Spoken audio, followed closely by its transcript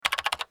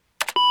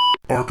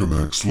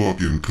Archimex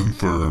login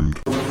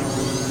confirmed.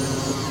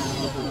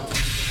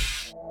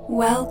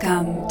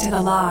 Welcome to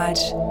the Lodge.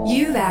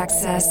 You've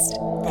accessed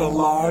the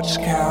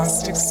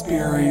Lodgecast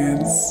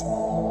experience.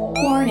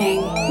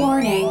 Warning,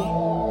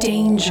 warning.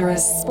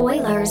 Dangerous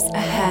spoilers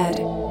ahead.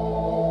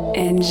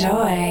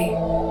 Enjoy.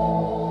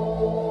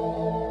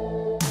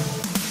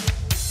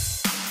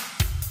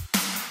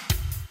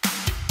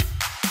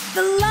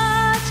 The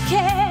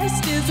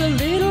Lodgecast is a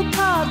little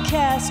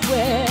podcast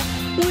where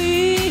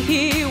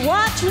we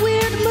watch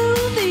weird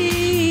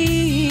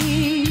movies,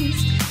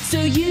 so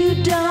you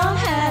don't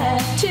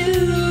have to.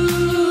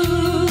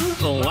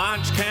 The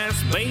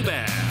Lodgecast,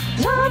 baby.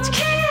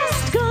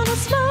 Lodgecast, gonna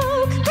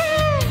smoke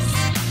grass.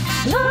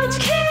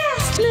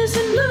 Lodgecast,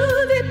 listen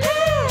movie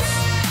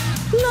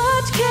pass.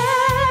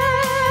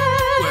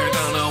 Lodgecast. We're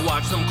gonna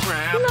watch some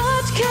crap.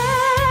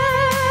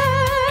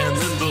 Lodgecast. And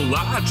then the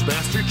Lodge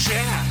Master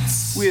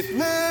chats. With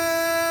Lucas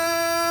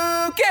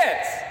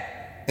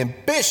and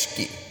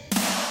Bishki.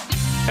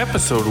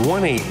 Episode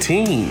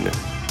 118,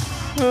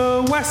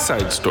 West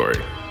Side Story.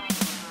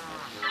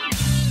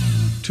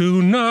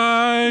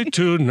 Tonight,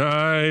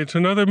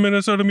 another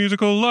Minnesota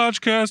musical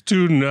Lodgecast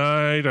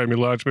tonight. I'm your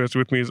Lodge Master.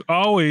 With me as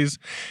always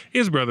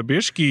is Brother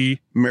Bishki.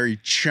 Mary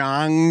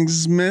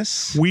Chang's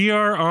Miss. We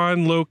are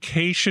on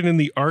location in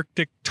the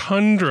Arctic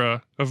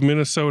tundra of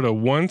Minnesota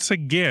once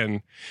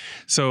again.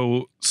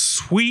 So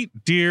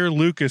sweet dear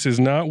Lucas is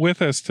not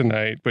with us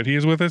tonight, but he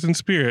is with us in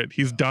spirit.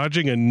 He's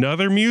dodging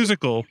another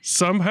musical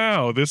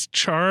somehow, this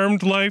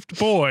charmed-lifed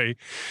boy.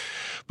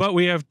 But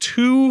we have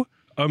two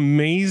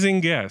amazing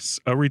guests.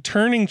 A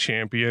returning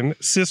champion,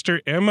 Sister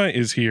Emma,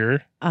 is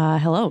here.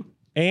 Hello.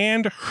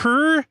 And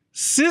her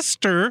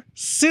sister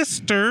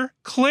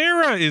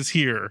Clara is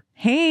here.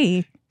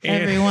 Hey,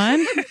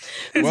 everyone.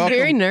 Welcome.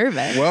 Very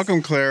nervous.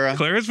 Welcome, Clara.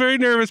 Clara's very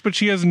nervous, but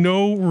she has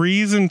no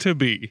reason to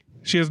be.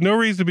 She has no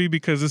reason to be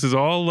because this is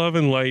all love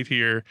and light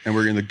here. And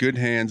we're in the good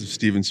hands of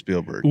Steven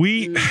Spielberg.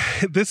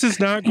 This is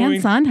not going.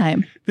 And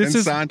Sondheim. This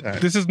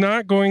Sondheim. is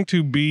not going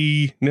to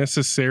be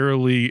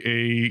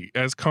necessarily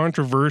as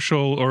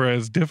controversial or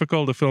as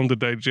difficult a film to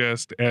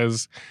digest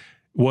as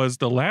was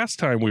the last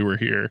time we were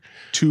here.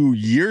 2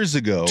 years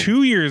ago.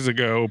 2 years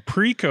ago,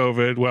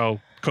 pre-COVID. Well,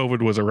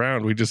 COVID was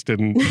around. We just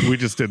didn't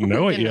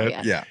know it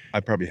yet. Yeah, I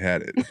probably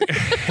had it.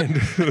 And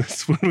it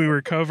was when we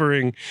were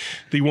covering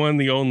the one,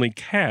 the only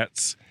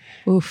Cats.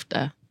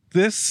 Oofta.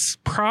 This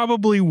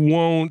probably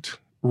won't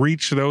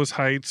reach those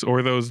heights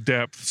or those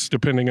depths,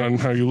 depending on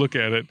how you look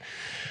at it.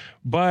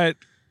 But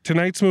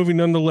tonight's movie,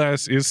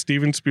 nonetheless, is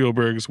Steven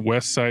Spielberg's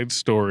West Side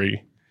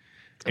Story.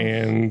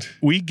 And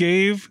we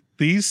gave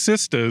these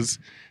sisters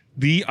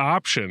the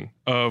option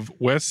of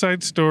West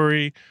Side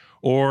Story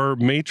or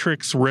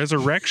Matrix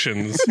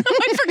Resurrections.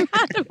 I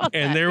forgot about that.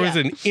 And there was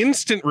an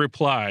instant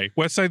reply.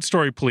 West Side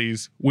Story,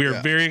 please. We are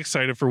very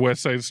excited for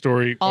West Side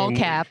Story. All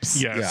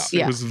caps. Yes.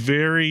 Yeah. It was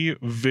very,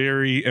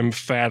 very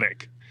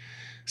emphatic.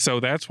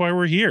 So that's why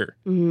we're here.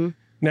 Mm-hmm.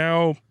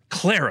 Now,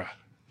 Clara,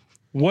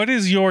 what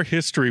is your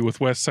history with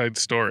West Side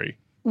Story?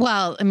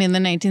 Well, I mean, the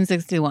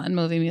 1961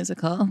 movie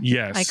musical.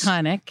 Yes.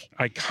 Iconic.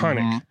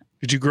 Mm-hmm.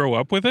 Did you grow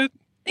up with it?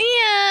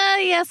 Yeah,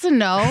 yes and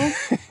no.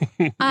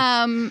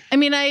 I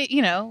mean,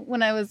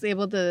 when I was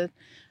able to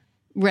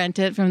rent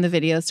it from the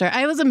video store,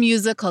 I was a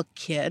musical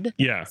kid.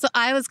 Yeah. So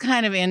I was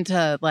kind of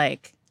into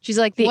she's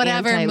like the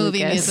whatever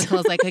movie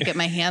musicals I could get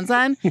my hands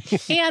on,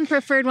 and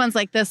preferred ones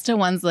like this to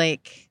ones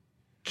like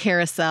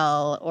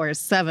Carousel or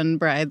Seven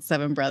Brides,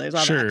 Seven Brothers,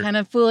 all that kind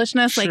of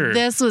foolishness. Sure. Like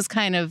this was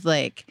kind of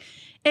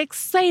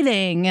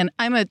exciting, and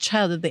I'm a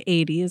child of the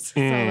 80s,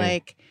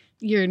 so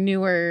your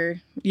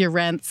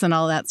Rents and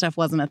all that stuff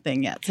wasn't a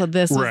thing yet. So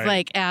this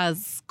was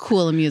as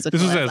cool a musical.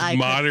 This was as as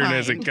modern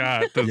as it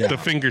got. The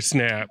finger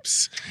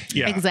snaps.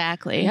 Yeah.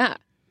 Exactly. Yeah.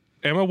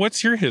 Emma,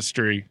 what's your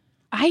history?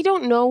 I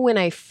don't know when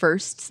I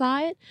first saw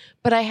it,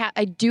 but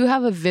I do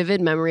have a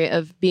vivid memory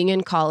of being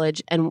in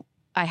college, and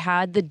I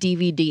had the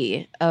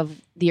DVD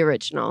of the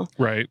original.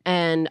 Right.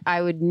 And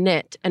I would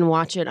knit and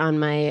watch it on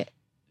my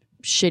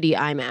shitty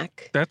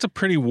iMac. That's a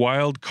pretty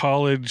wild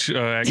college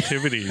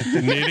activity,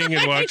 knitting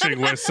and watching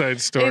West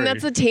Side Story. And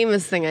that's the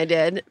tamest thing I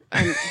did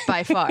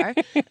by far.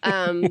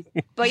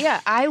 But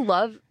yeah, I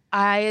love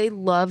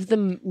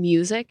the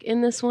music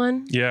in this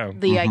one. Yeah.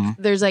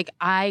 There's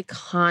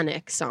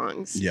iconic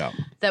songs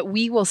that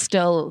we will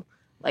still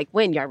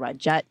when you're a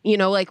jet,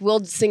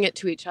 we'll sing it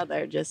to each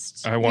other.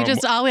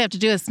 All we have to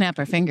do is snap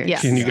our fingers.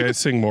 Yes. Can you guys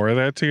sing more of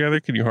that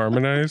together? Can you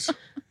harmonize?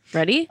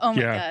 Ready? Oh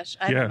my gosh,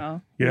 I don't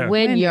know. Yeah.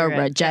 When you're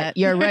a jet,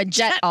 you're a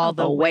jet all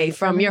the way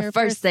from your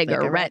first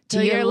cigarette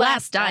to your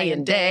last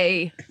dying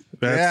day.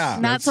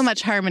 Not so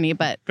much harmony,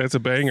 but that's a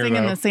banger.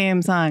 Singing though. the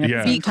same song at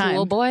the Be same time.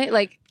 cool, boy.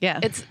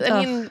 Yeah. It's.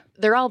 I mean,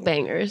 They're all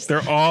bangers.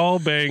 They're all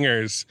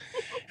bangers.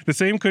 The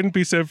same couldn't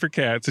be said for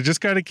Cats. I just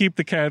got to keep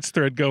the Cats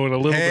thread going a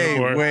little bit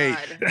more. Wait.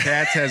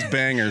 Cats has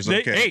bangers.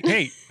 Okay.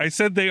 Hey, I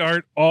said they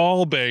aren't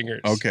all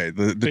bangers. Okay.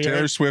 The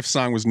Taylor Swift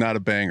song was not a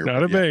banger.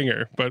 Not a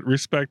banger, but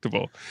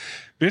respectable.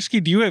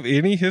 Bishki, do you have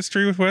any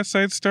history with West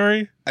Side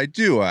Story? I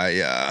do.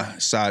 I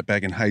saw it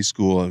back in high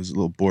school. I was a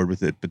little bored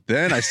with it, but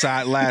then I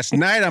saw it last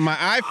night on my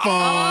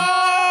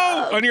iPhone.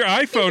 On your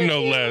iPhone,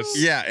 no less.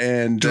 Yeah,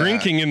 and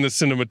drinking in the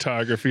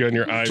cinematography on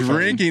your iPhone.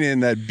 Drinking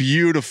in that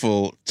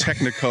beautiful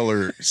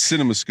Technicolor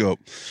CinemaScope,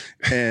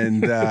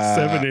 and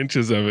 7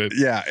 inches of it.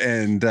 Yeah,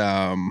 and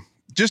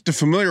just to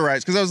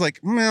familiarize, because I was like,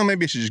 well,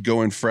 maybe I should just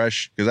go in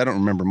fresh because I don't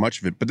remember much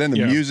of it. But then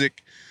the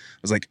music, I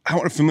was like, I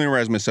want to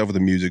familiarize myself with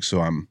the music,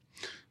 so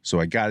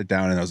I got it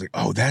down, and I was like,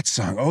 oh, that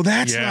song, oh,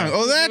 that song,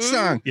 oh, that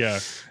song. Yeah,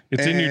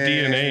 it's in your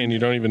DNA, and you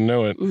don't even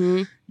know it.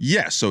 Mm-hmm.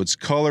 Yeah, so it's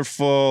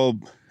colorful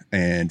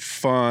and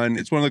fun.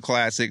 It's one of the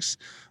classics.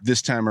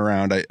 This time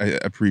around, I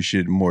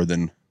appreciate it more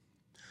than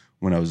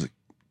when I was a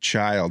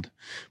child.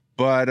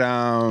 But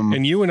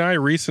and you and I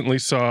recently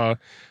saw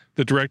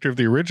the director of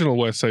the original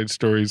West Side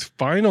Story's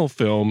final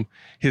film,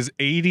 his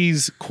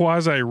 80s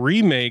quasi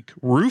remake,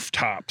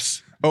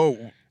 Rooftops.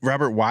 Oh,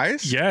 Robert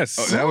Wise? Yes.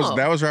 Oh,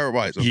 that was Robert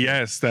Wise. Okay.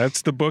 Yes,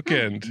 that's the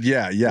bookend.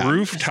 Yeah.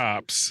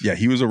 Rooftops. Yeah,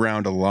 he was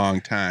around a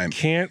long time.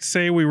 Can't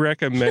say we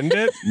recommend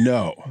it.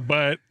 No.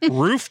 But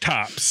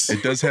Rooftops.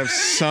 It does have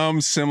some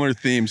similar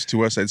themes to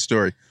West Side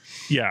Story.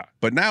 Yeah.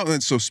 But now,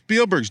 so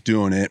Spielberg's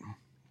doing it,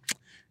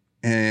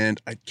 and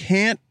I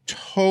can't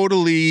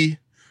totally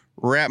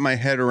wrap my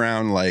head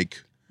around,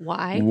 like,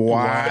 Why?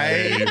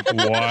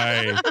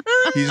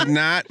 He's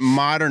not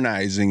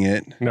modernizing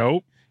it.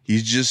 Nope.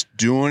 He's just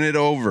doing it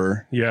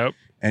over. Yep.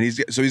 And he's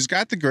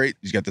got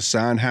the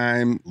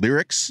Sondheim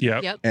lyrics.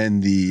 Yep.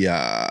 And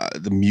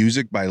the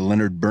music by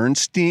Leonard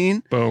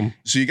Bernstein. Boom.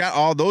 So you got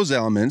all those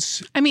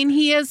elements. I mean,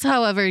 he is,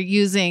 however,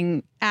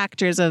 using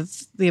actors of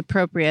the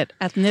appropriate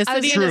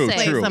ethnicity True, to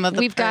play true. some of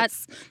the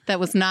parts that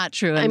was not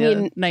true in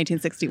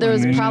 1961. There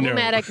was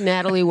problematic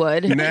Natalie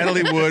Wood.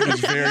 Natalie Wood was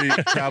very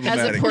problematic.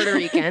 As a Puerto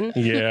Rican.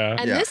 Yeah.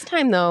 And this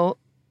time, though,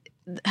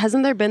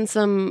 hasn't there been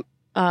some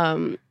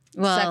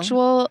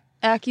sexual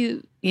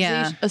accusation?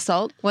 Yeah.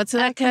 Assault? What's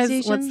the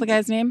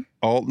guy's name?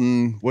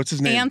 Alton, what's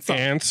his name?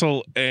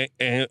 Ansel.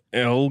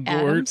 Elgort.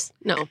 Adams?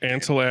 No.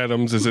 Ansel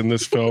Adams is in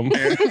this film.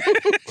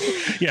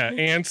 Yeah,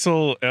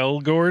 Ansel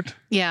Elgort.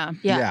 Yeah.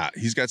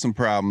 He's got some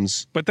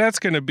problems. But that's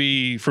going to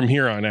be from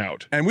here on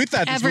out. And we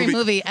thought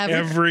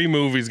every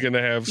movie's going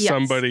to have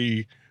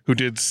somebody who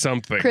did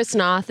something. Chris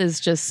Noth is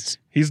just...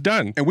 He's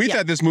done. And we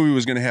thought this movie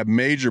was going to have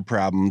major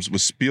problems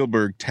with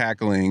Spielberg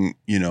tackling,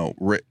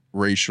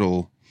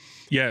 racial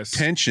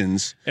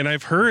tensions. And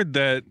I've heard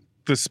that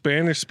the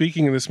Spanish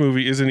speaking in this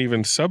movie isn't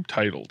even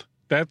subtitled.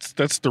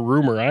 That's the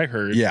rumor I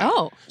heard. Yeah.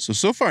 Oh.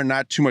 So far,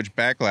 not too much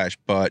backlash,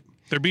 but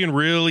they're being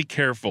really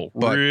careful.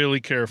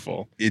 Really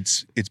careful.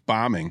 It's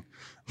bombing.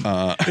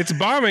 It's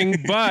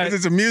bombing, but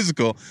it's a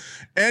musical,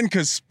 and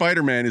because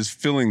Spider-Man is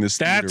filling this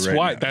theater that's right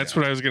why. now. That's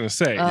what I was going to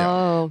say.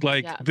 Oh,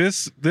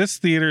 this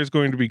theater is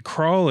going to be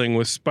crawling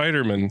with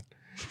Spider-Man.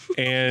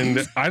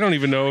 And I don't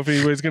even know if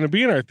anybody's going to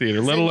be in our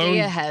theater, let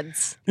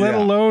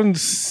alone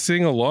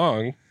sing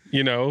along.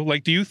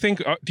 Do you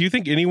think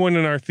anyone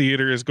in our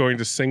theater is going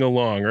to sing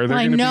along? Or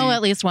I know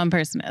at least one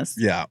person is.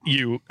 Yeah,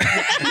 you.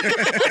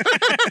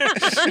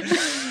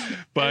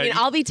 But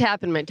I'll be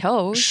tapping my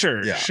toes.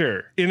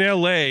 Sure. In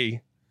LA,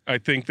 I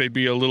think they'd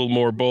be a little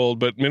more bold,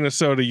 but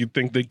Minnesota, you'd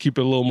think they'd keep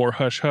it a little more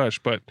hush-hush,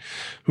 but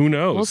who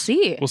knows? We'll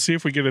see. We'll see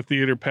if we get a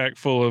theater packed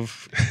full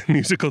of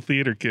musical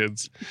theater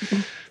kids.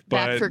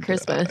 Back for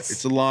Christmas.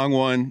 It's a long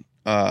one.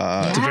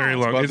 It's a very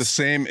long. It's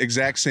the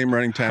exact same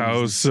running time.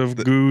 House of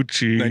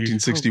Gucci,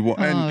 1961,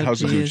 and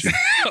House of Gucci.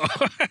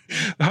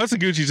 House of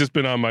Gucci's just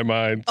been on my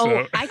mind.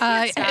 So.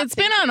 It's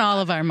been on all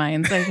of our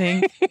minds, I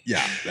think.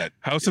 Yeah,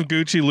 House of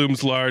Gucci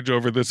looms large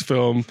over this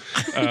film.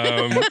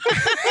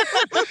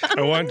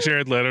 I want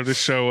Jared Leto to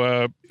show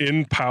up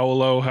in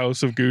Paolo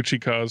House of Gucci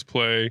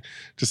cosplay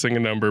to sing a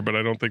number, but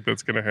I don't think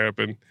that's going to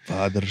happen.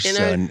 Father,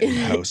 son, and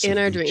House in of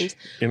our Gucci. dreams.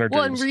 In our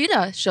Well, dreams. and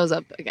Rita shows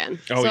up again,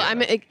 Oh, so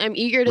yeah. I'm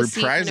eager to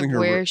see kind of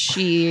where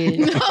she.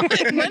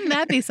 Wouldn't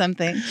that be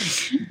something?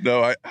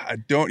 No, I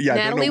don't. Yeah,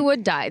 Natalie I don't know.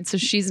 Wood died, so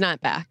she's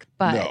not back.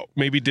 But No.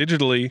 Maybe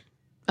digitally.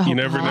 Oh, You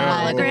never know.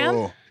 Hologram?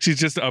 Oh. She's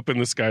just up in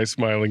the sky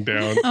smiling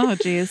down. Oh,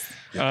 geez.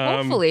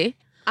 hopefully,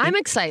 I'm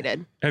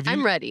excited.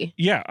 I'm ready.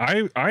 Yeah,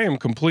 I am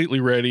completely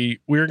ready.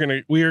 We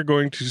are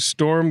going to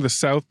storm the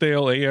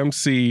Southdale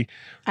AMC.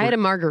 I had a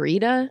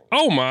margarita.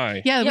 Oh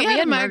my! Yeah, we had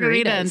a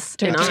margarita and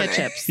margaritas in tortilla honor.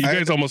 chips. You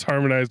guys almost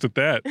harmonized with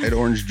that. At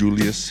Orange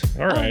Julius.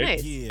 All right.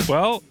 nice.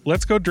 Well,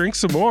 let's go drink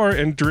some more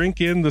and drink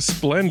in the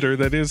splendor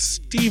that is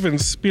Steven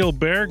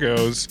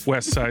Spielbergo's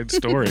West Side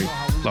Story.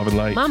 Love and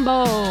light.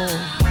 Mambo.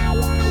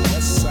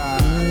 West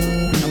side,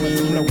 coming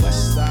from the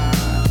west side,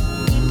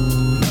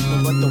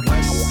 nothing but the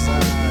west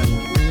side.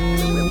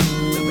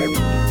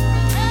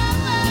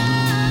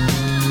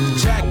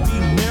 Jack be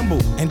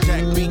nimble and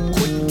Jack be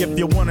quick. If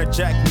you wanna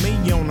jack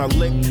me on a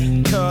lick.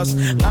 Cause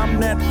I'm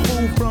that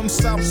fool from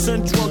South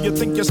Central. You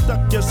think you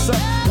stuck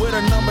yourself with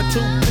a number 2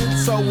 bit,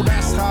 so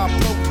that's how I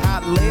poke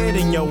hot lead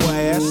in your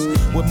ass.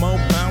 With more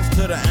bounce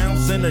to the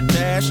ounce in the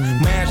dash.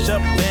 Mash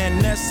up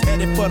Van Ness,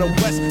 headed for the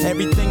west.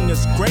 Everything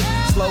is great.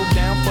 Slow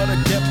down for the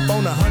depth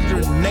on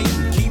 108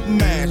 and keep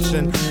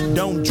mashing.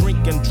 Don't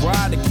drink and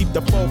drive to keep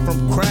the fall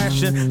from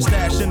crashing.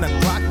 Stashing the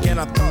clock and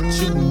I thought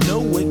you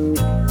knew it.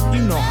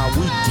 You know how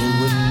we do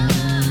it.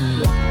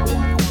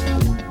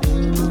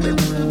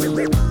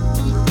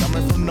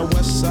 Coming from the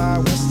west side,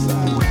 west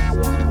side.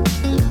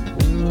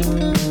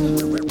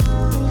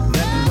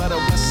 Nothing but a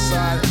west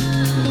side.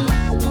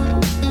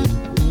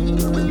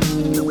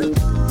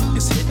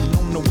 It's hitting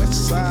on the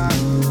west side.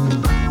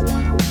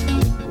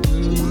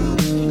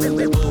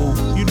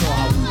 You know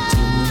how we do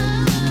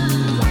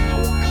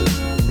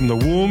it. From the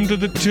womb to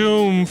the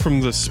tomb, from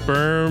the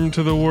sperm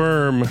to the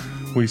worm,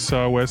 we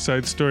saw West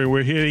Side Story.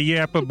 We're here to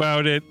yap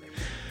about it.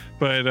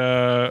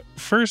 But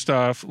first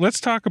off, let's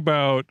talk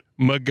about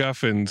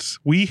MacGuffins.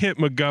 We hit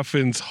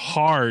MacGuffins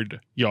hard,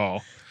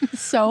 y'all.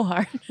 So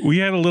hard. We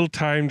had a little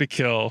time to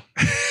kill.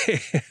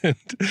 And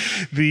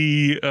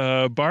the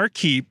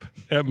barkeep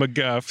at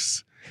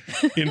McGuff's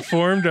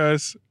informed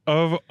us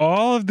of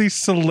all of these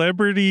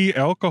celebrity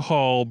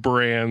alcohol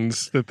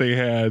brands that they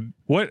had.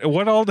 What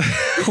all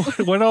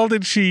what all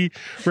did she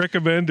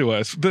recommend to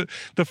us?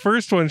 The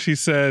first one, she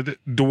said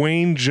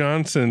Dwayne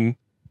Johnson,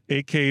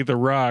 aka The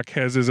Rock,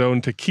 has his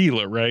own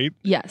tequila, right?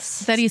 Yes.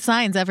 That he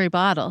signs every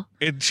bottle.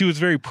 She was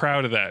very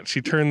proud of that.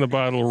 She turned the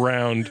bottle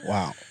around.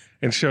 Wow.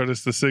 And showed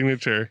us the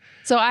signature.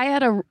 So I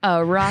had a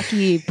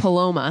Rocky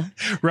Paloma.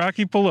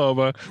 Rocky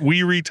Paloma.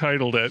 We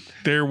retitled it.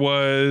 There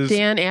was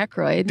Dan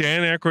Aykroyd.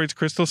 Dan Aykroyd's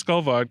Crystal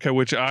Skull Vodka,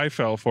 which I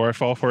fell for. I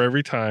fall for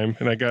every time.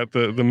 And I got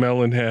the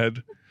melon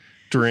head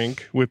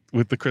drink with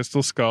the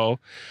Crystal Skull.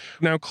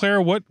 Now,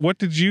 Clara, what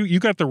did you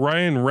got the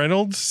Ryan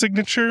Reynolds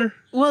signature?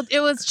 Well, it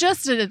was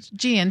just a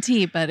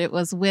G&T, but it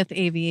was with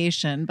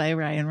Aviation by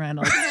Ryan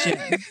Reynolds Jr.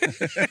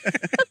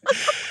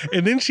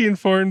 And then she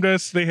informed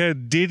us they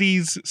had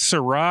Diddy's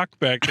Ciroc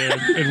back there,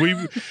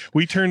 and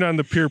we turned on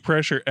the peer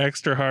pressure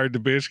extra hard to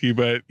Bishke,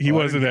 but he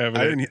wasn't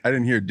having it. I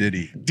didn't hear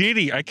Diddy.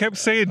 Diddy. I kept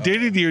saying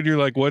Diddy to you, and you're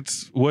like, what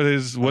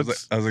is? I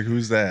was like,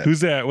 who's that? Who's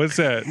that? What's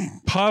that?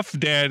 Puff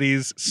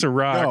Daddy's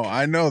Ciroc. No,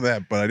 I know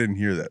that, but I didn't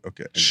hear that.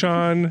 Okay.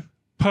 Sean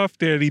Puff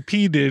Daddy,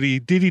 P Diddy,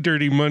 Diddy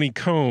Dirty Money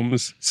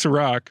Combs,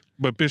 Ciroc,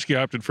 but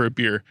Bishke opted for a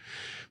beer.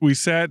 We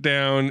sat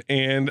down,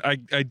 and I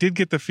did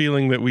get the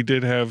feeling that we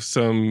did have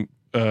some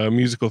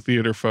musical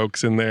theater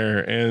folks in there,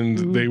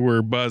 and they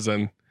were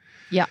buzzing.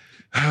 Yeah.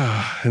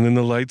 And then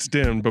the lights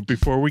dimmed. But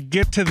before we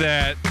get to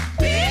that,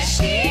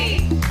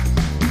 Bishke,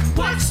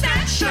 what's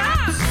that shot?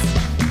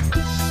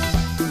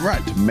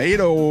 Rotten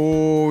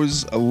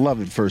Tomatoes. I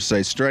love it. First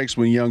Sight Strikes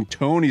when young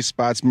Tony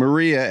spots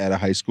Maria at a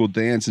high school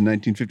dance in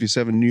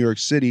 1957 New York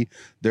City.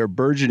 Their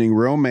burgeoning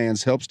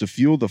romance helps to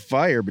fuel the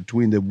fire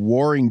between the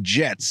warring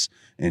Jets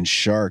and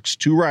Sharks,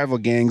 two rival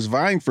gangs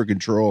vying for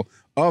control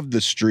of the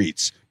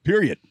streets.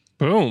 Period.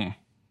 Boom.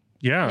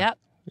 Yeah. Yep.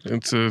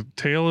 It's a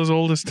tale as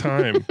old as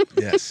time.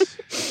 Yes.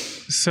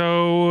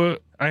 So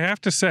I have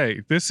to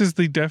say, this is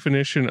the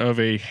definition of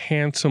a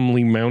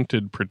handsomely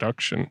mounted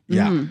production.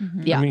 Yeah.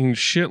 Mm-hmm. Yeah. I mean,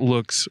 shit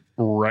looks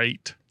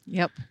right.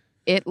 Yep.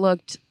 It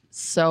looked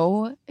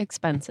so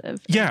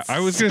expensive. Yeah, I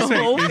was going to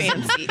So say,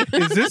 fancy.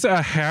 is this a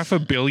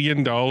 $500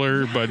 million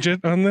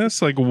budget on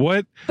this? Like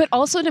what? But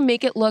also to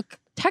make it look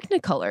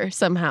Technicolor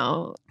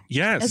somehow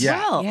Yes. as Yeah.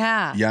 well.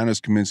 Yeah.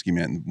 Janusz Kaminski,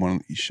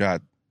 man, he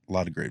shot a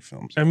lot of great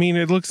films. I mean,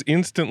 it looks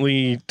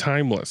instantly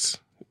timeless,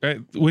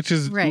 which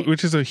is Right.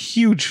 which is a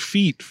huge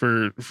feat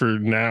for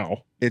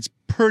now. It's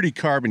pretty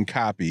carbon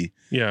copy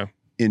Yeah.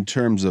 in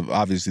terms of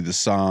obviously the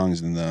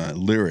songs and the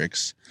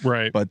lyrics.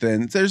 Right. But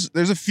then there's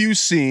a few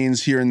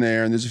scenes here and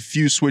there, and there's a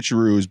few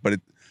switcheroos,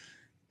 but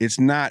it's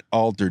not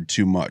altered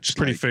too much. It's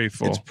pretty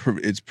faithful.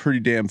 It's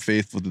pretty damn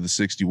faithful to the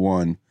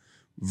 61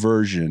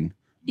 version.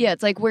 Yeah,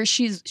 it's like where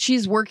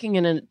she's working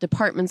in a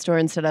department store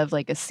instead of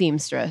like a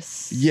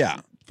seamstress.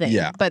 Yeah. Thing.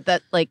 Yeah. But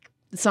that like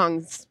the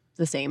song's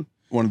the same.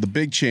 One of the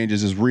big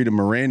changes is Rita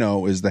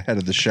Moreno is the head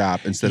of the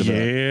shop instead of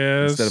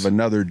Yes.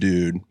 another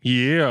dude.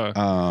 Yeah.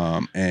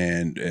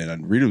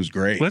 And Rita was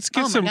great. Let's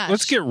get Oh my gosh.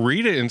 let's get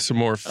Rita in some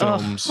more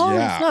films. Holy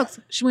Yeah.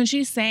 smokes. When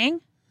she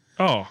sang,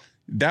 Oh.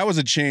 That was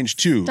a change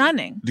too.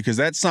 stunning. Because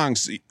that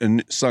song's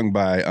sung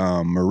by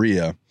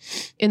Maria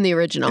In the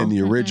original. in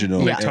the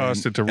original. They and-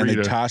 tossed it to and Rita.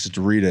 they tossed it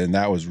to Rita, and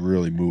that was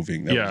really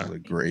moving. That Yeah. was a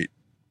great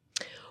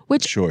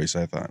Which choice,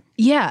 I thought.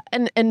 yeah,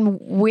 and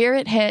where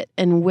it hit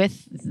and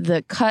with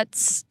the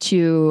cuts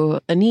to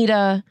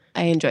Anita,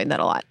 I enjoyed that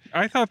a lot.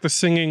 I thought the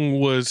singing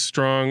was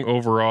strong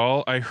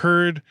overall. I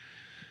heard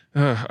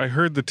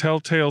the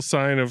telltale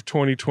sign of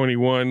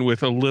 2021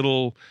 with a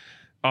little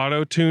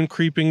auto-tune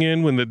creeping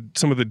in when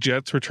some of the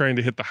Jets were trying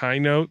to hit the high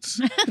notes.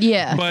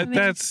 Yeah. But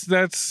that's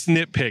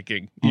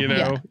nitpicking, you know.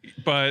 Yeah.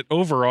 But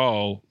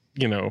overall,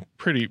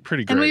 pretty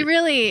great. And we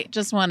really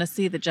just want to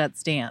see the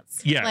Jets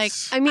dance.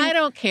 Yes. Like, I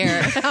don't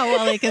care how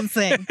well they can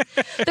sing.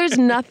 There's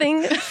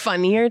nothing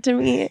funnier to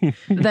me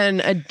than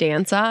a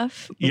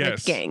dance-off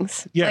with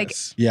gangs.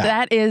 Yes.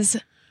 That is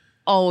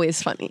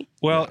always funny.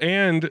 Well,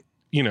 and,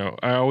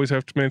 I always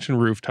have to mention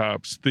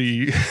Rooftops,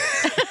 the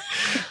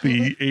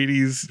the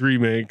 80s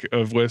remake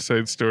of West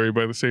Side Story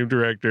by the same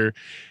director.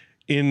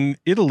 In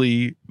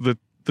Italy, the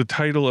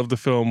title of the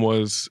film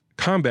was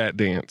Combat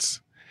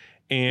Dance.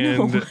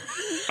 And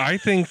I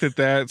think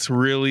that's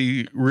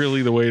really,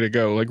 really the way to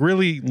go. Like,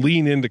 really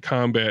lean into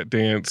combat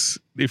dance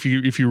if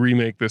you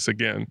remake this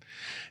again.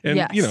 And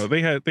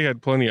they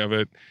had plenty of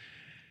it.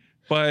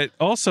 But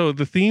also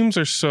the themes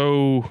are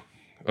so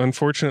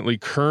unfortunately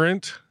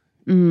current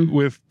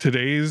with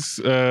today's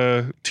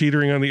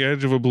teetering on the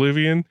edge of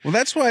oblivion. Well,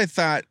 that's why I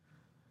thought,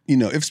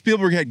 if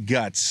Spielberg had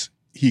guts,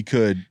 he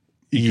could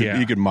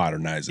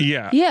modernize it.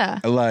 Yeah.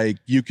 Like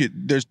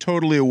there's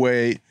totally a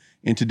way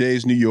in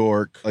today's New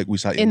York, like we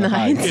saw in the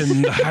Heights.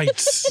 In the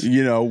Heights.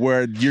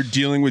 Where you're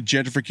dealing with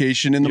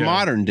gentrification in the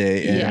modern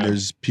day, and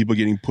there's people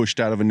getting pushed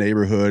out of a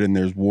neighborhood, and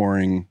there's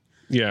warring,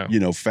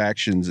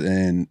 factions,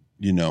 and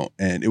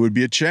it would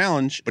be a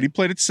challenge, but he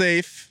played it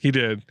safe. He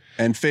did.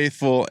 And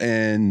faithful,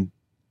 and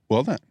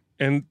well done.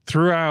 And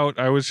throughout,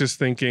 I was just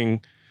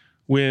thinking,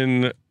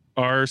 when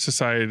our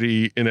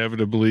society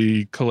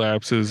inevitably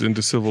collapses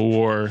into civil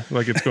war,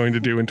 like it's going to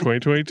do in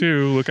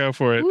 2022, look out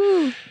for it.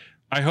 Woo.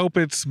 I hope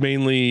it's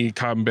mainly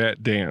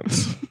combat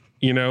dance.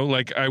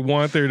 Like I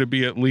want there to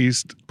be at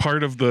least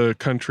part of the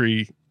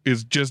country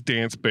is just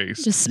dance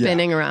based. Just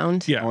spinning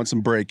around. I want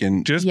some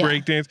breaking. Just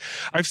break dance.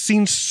 I've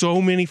seen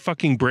so many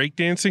fucking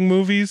breakdancing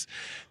movies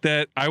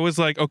that I was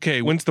like,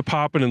 okay, when's the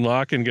popping and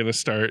locking gonna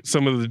start?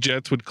 Some of the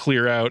jets would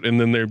clear out, and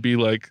then there'd be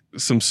like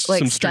some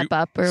step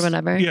up or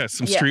whatever. Yeah,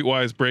 some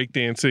streetwise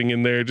breakdancing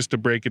in there just to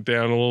break it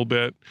down a little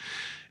bit.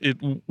 It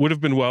would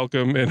have been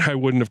welcome, and I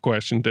wouldn't have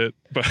questioned it.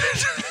 But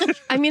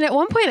I mean, at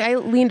one point, I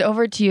leaned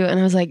over to you and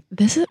I was like,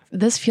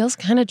 "This feels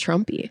kind of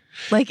Trumpy."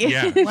 Like,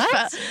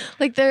 what?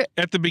 Like they're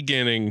at the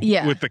beginning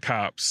with the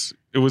cops.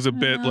 It was a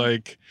bit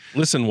like,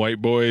 listen,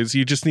 white boys,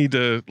 you just need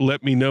to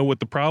let me know what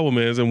the problem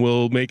is, and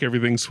we'll make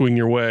everything swing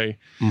your way.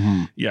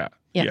 Mm-hmm. Yeah.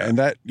 And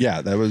that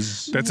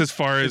was. That's as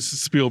far as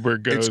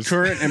Spielberg goes. It's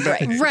current and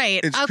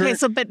right. It's okay, current.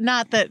 so but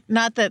not that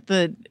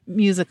the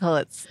musical.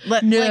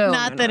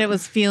 That it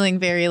was feeling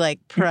very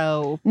like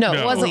pro. No,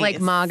 it wasn't like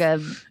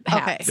MAGA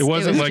hats. Okay. It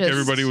wasn't like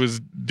everybody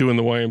was doing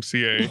the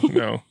YMCA.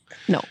 No.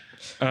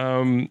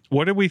 No.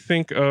 What did we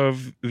think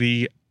of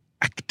the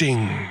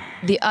acting?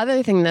 The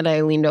other thing that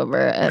I leaned over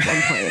at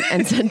one point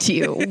and said to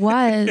you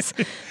was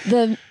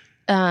the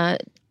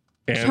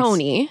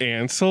Tony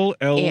Ansel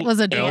was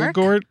a dork?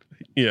 Elgort.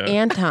 Yeah.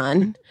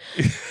 Anton.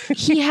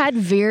 He had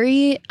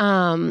very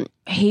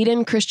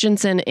Hayden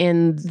Christensen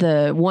in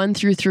the 1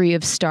 through 3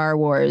 of Star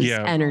Wars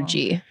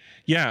energy.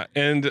 Yeah,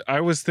 and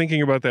I was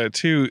thinking about that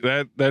too.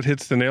 That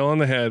hits the nail on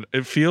the head.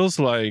 It feels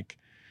like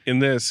in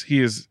this he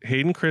is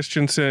Hayden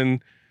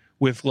Christensen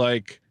with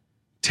like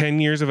 10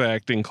 years of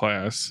acting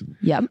class.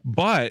 Yep.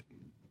 But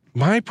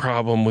my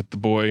problem with the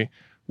boy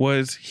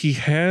was he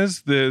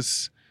has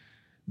this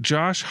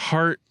Josh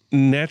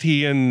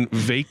Hartnettian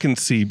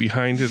vacancy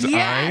behind his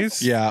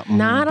eyes. Yeah.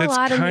 Not a That's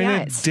lot in the kind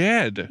eyes. of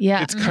dead.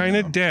 Yeah. It's kind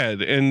of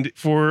dead. And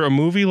for a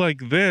movie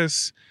like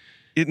this,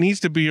 it needs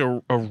to be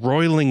a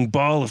roiling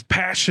ball of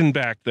passion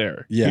back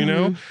there.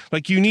 Yeah.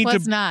 Like you need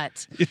Was to.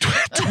 not.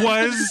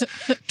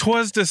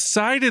 Twas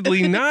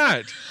decidedly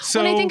not.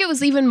 So Well, I think it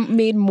was even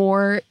made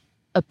more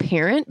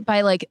apparent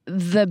by like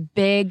the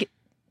big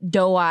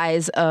doe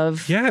eyes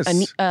of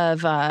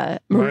Maria.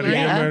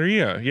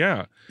 Maria,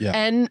 yeah.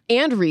 And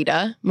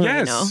Rita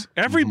Moreno. Yes,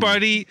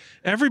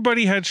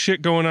 everybody had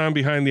shit going on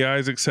behind the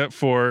eyes except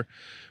for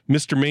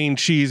Mr. Main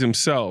Cheese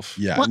himself.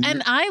 Yeah. Well,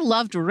 and I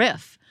loved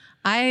Riff.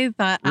 I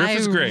thought Riff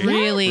is great.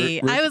 really,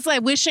 Riff. I was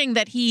like wishing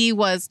that he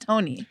was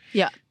Tony.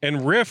 Yeah.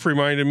 And Riff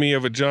reminded me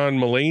of a John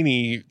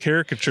Mulaney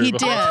caricature. He the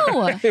did.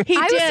 whole time.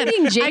 I was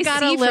thinking I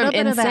got a JC little from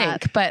bit of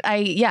that. NSYNC, but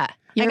I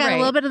got a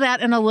little bit of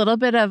that and a little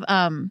bit of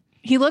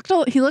he looks a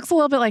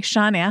little bit like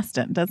Sean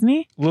Astin, doesn't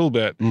he? A little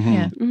bit. Mm-hmm.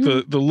 Yeah.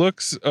 The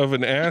looks of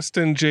an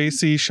Aston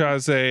JC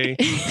Chazé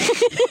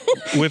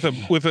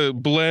with a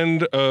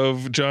blend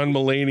of John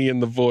Mulaney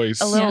in the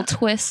voice. A little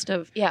twist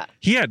of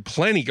He had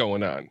plenty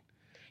going on.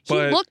 He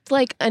But looked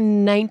like a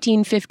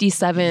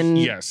 1957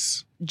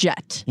 yes,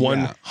 jet.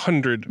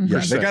 100%. Yeah,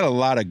 they got a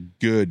lot of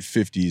good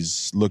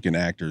 50s looking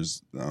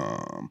actors.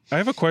 I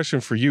have a question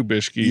for you,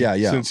 Bishki. Yeah.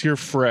 Since you're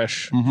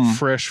fresh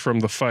from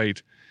the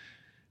fight.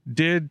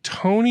 Did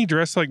Tony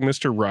dress like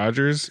Mr.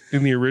 Rogers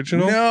in the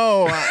original?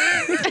 No.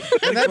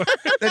 And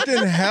that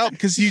didn't help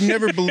because you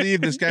never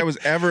believed this guy was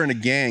ever in a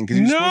gang because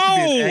he was supposed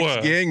to be an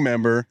ex-gang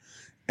member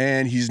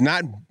and he's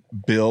not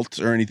built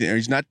or anything. Or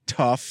he's not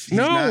tough. He's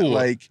not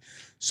like...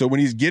 So when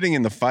he's getting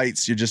in the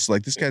fights, you're just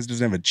like, this guy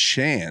doesn't have a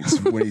chance.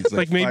 When he's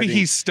like maybe fighting.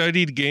 he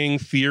studied gang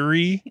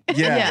theory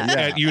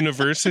at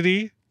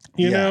university,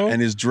 you know?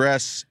 And his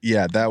dress,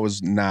 that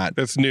was not...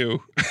 That's new.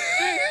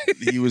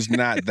 he was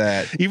not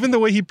that. Even the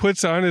way he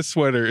puts on his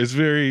sweater is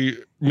very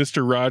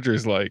Mr.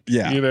 Rogers like.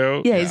 Yeah. You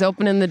know? Yeah, he's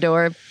opening the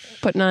door,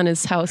 putting on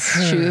his house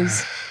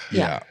shoes.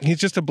 Yeah. He's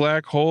just a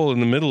black hole in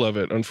the middle of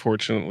it,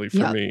 unfortunately,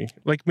 for me.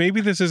 Like, maybe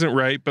this isn't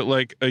right, but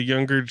like a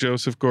younger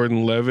Joseph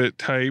Gordon-Levitt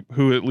type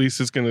who at least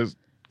is going to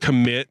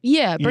commit.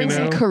 Yeah, bring you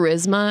know? some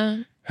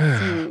charisma.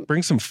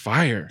 Bring some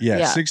fire.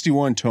 Yeah,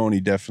 61 Tony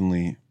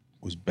definitely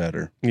was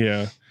better.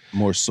 Yeah.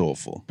 More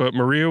soulful. But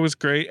Maria was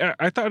great.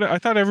 I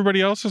thought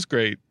everybody else was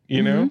great,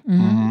 you know?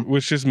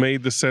 Which just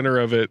made the center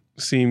of it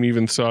seem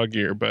even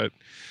soggier. But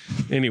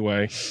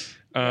anyway,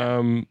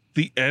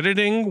 the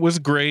editing was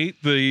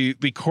great. The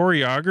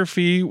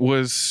choreography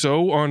was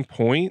so on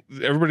point.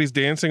 Everybody's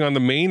dancing on the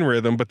main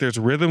rhythm, but there's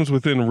rhythms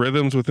within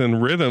rhythms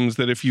within rhythms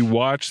that if you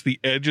watch the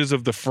edges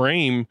of the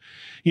frame,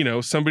 you know,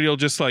 somebody will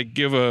just like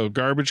give a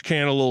garbage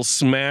can a little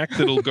smack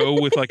that'll go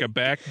with like a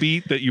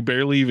backbeat that you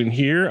barely even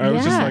hear. I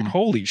was just like,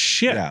 holy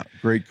shit. Yeah,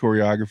 great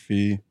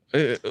choreography.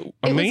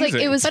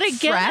 Amazing. It was But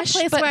again, fresh, a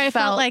place but where I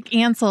felt like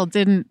Ansel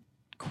didn't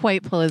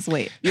quite pull his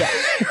weight. Yeah.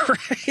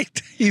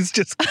 Right. He's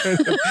just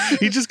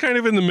kind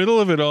of in the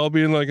middle of it all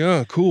being like,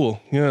 oh,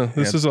 cool. Yeah,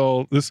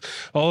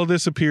 all of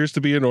this appears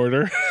to be in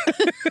order.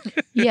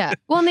 Yeah.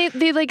 Well, and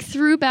they like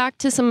threw back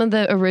to some of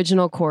the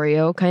original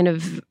choreo kind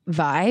of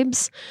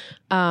vibes,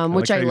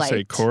 which I like. liked.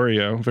 Say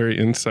choreo, very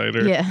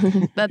insider. Yeah.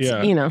 That's,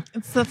 you know.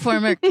 It's the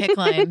former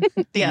kickline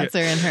dancer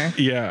in her.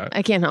 Yeah.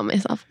 I can't help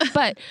myself.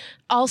 But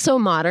also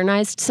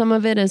modernized some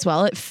of it as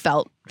well. It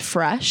felt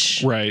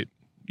fresh. Right.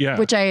 Yeah.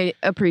 Which I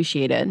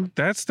appreciated.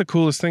 That's the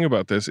coolest thing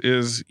about this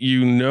is,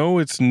 you know,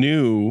 it's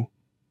new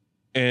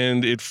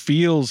and it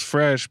feels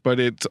fresh, but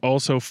it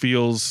also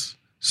feels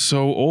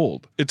so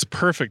old. It's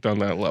perfect on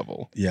that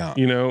level. Yeah.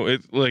 You know,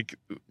 it like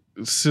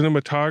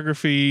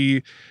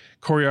cinematography,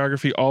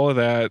 choreography, all of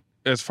that,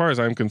 as far as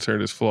I'm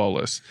concerned, is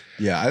flawless.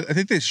 Yeah. I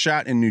think they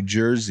shot in New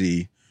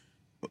Jersey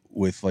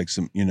with like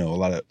some, you know, a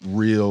lot of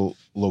real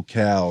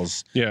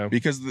locales. Yeah.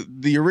 Because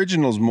the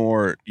original's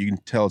more, you can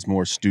tell it's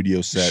more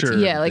studio set. Sure.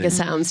 Yeah, like a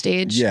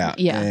soundstage. Yeah.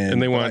 Yeah.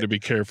 And they wanted to be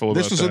careful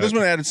about this that. This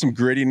one added some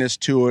grittiness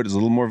to it. It's a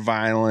little more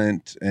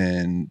violent,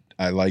 and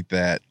I like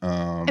that.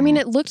 I mean,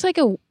 it looked like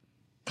a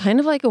kind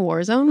of like a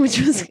war zone, which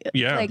was like,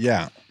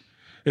 yeah.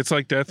 It's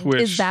like Death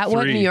Wish. Is that 3.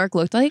 what New York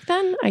looked like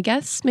then? I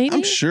guess maybe.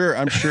 I'm sure.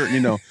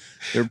 You know,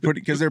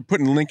 they're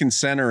putting Lincoln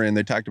Center in.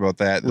 They talked about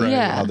that. Right.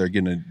 Yeah. How they're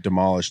going to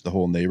demolish the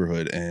whole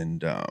neighborhood.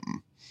 And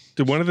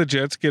did one of the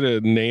jets get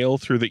a nail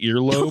through the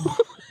earlobe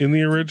in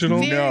the the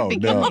original? No,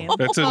 beginning. no.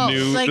 That's a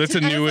new. That's a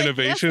I was new like,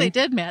 innovation. Yes, they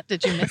did, Matt.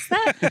 Did you miss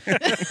that?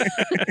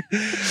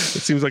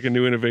 It seems like a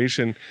new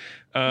innovation.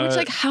 Which,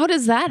 like, how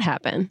does that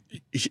happen?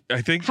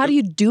 I think. How do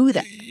you do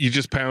that? You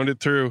just pound it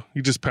through.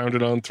 You just pound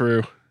it on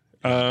through.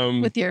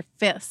 With your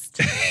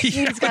fist.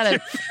 He's got a.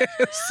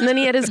 And then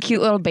he had his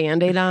cute little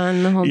Band-Aid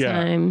on the whole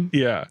time.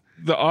 Yeah.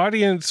 The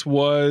audience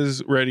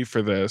was ready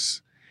for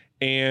this.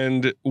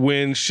 And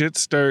when shit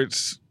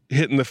starts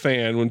hitting the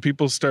fan, when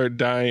people start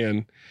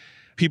dying,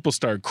 people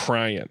start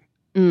crying.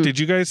 Did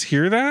you guys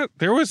hear that?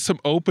 There was some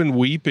open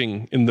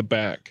weeping in the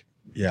back.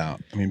 Yeah.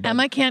 I mean,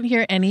 Emma can't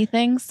hear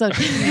anything, so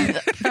she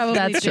probably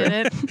That's true.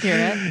 didn't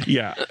hear it.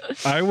 Yeah.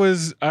 I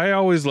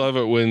always love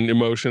it when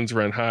emotions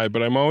run high,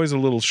 but I'm always a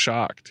little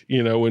shocked,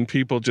 you know, when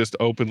people just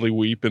openly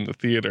weep in the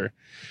theater.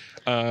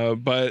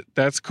 But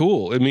that's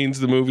cool. It means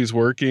the movie's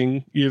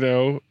working, you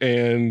know,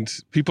 and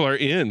people are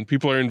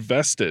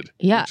invested,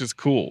 Yeah. which is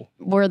cool.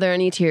 Were there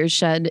any tears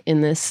shed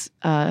in this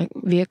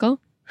vehicle?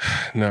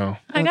 No.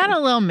 I got a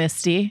little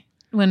misty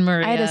when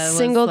Maria I had a was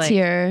single like,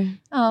 tear.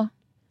 Oh,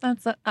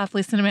 that's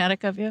awfully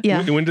cinematic of you.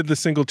 Yeah. When did the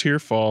single tear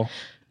fall?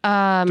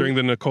 During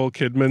the Nicole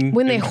Kidman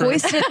When they intro?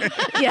 hoisted.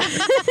 Yeah.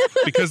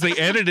 Because they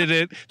edited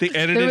it.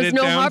 There was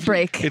no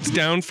heartbreak. It's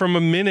down from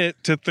a minute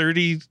to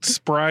 30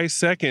 spry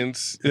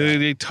seconds.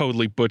 They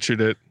totally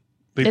butchered it.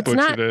 It's butchered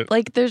not it.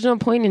 like there's no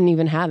point in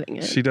even having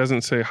it. She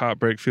doesn't say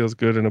heartbreak feels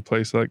good in a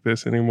place like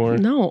this anymore.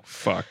 No.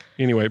 Fuck.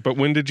 Anyway, but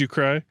when did you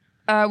cry?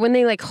 When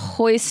they like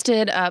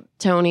hoisted up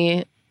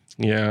Tony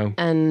Yeah.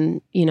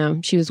 and, you know,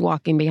 she was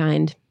walking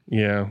behind.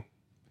 Yeah.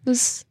 It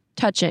was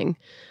touching.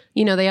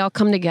 You know, they all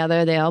come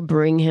together. They all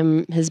bring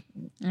him his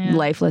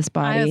lifeless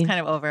body. I was kind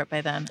of over it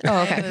by then.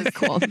 Oh, okay.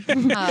 Cool.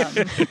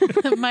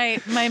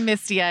 My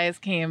misty eyes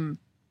came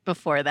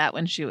before that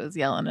when she was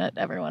yelling at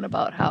everyone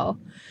about how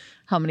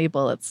many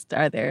bullets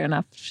are there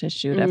enough to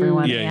shoot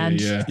everyone,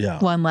 Yeah.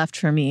 one left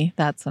for me.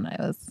 That's when I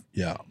was.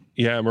 Yeah.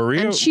 Yeah,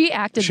 Maria. And she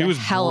acted she the was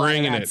hell out of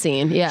bringing that it.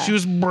 scene. Yeah. She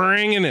was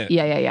bringing it.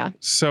 Yeah.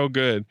 So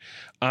good.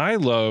 I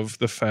love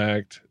the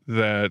fact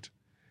that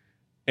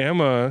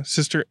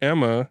Sister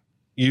Emma,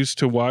 used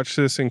to watch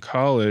this in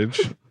college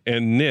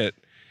and knit.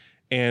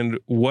 And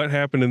what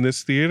happened in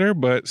this theater?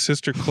 But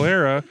Sister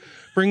Clara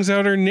brings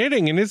out her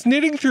knitting and is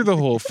knitting through the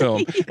whole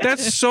film. Yes.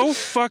 That's so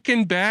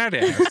fucking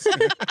badass.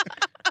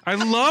 I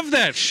love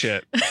that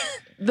shit.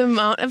 The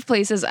amount of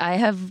places I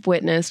have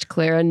witnessed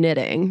Clara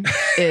knitting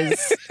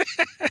is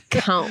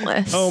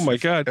countless. Oh my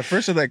God. At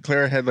first I thought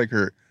Clara had like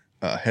her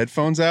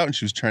headphones out and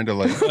she was trying to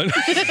like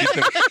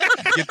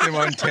get them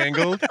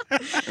untangled.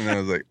 And then I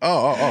was like,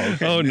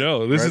 okay. Oh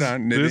no, this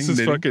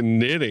is fucking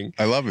knitting.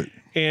 I love it.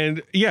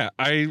 And yeah,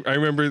 I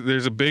remember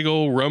there's a big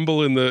old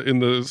rumble in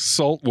the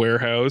salt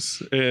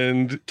warehouse,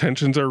 and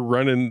tensions are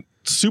running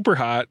super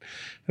hot.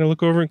 And I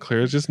look over and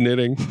Claire's just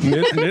knitting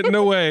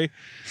away.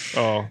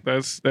 Oh,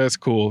 that's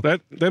cool.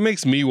 That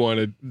makes me want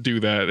to do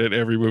that at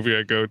every movie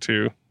I go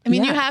to. I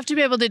mean, you have to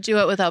be able to do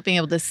it without being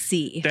able to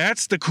see.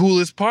 That's the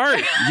coolest part.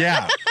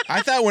 Yeah,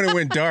 I thought when it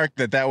went dark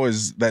that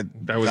was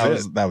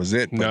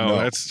it.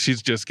 No,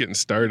 she's just getting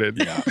started.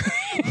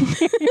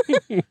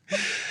 Yeah.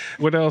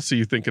 What else are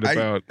you thinking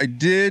about? I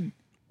did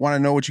want to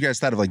know what you guys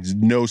thought of like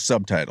no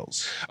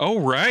subtitles. Oh,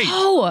 right.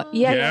 Oh,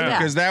 yeah.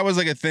 Because that was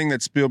like a thing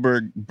that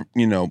Spielberg,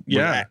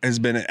 has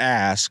been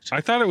asked. I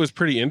thought it was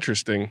pretty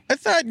interesting. I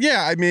thought,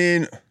 I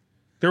mean,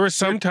 there were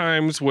some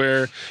times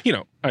where,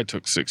 I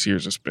took 6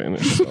 years of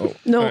Spanish. So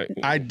no,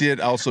 I did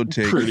also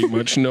take pretty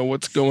much know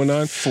what's going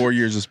on. 4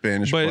 years of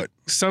Spanish, but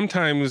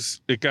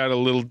sometimes it got a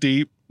little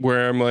deep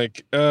where I'm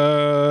like,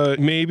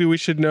 maybe we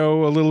should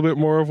know a little bit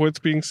more of what's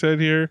being said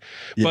here.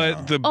 Yeah.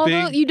 But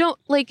although you don't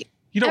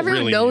everyone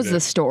really knows the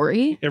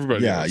story.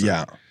 Everybody knows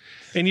it.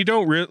 And you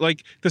don't really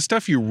like the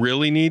stuff you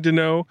really need to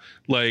know,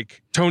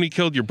 like Tony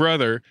killed your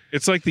brother.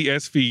 It's like the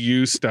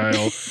SVU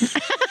style.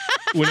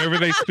 Whenever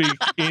they speak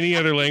any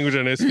other language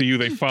on SVU,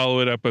 they follow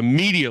it up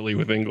immediately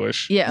with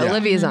English. Yeah.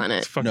 Olivia's on it.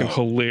 It's fucking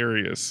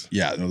hilarious.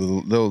 Yeah,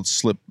 they'll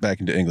slip back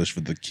into English for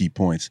the key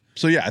points.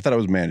 So yeah, I thought it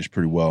was managed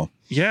pretty well.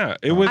 Yeah,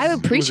 it was. I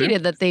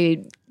appreciated that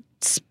they.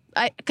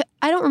 I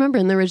don't remember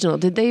in the original.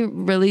 Did they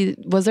really?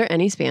 Was there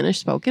any Spanish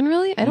spoken?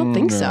 Really? I don't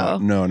think so.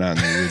 No, not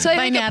in the original. So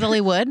by Natalie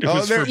Wood. It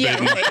was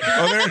forbidden.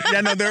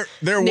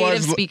 There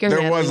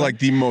was like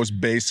the most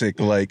basic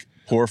like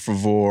por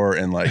favor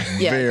and like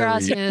very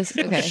gracias.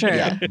 Okay, sure.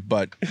 Yeah,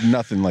 but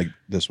nothing like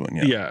this one.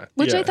 Yeah,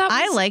 which I thought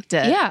I liked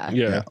it.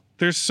 Yeah.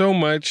 There's so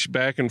much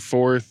back and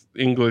forth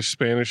English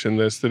Spanish in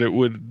this that it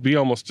would be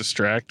almost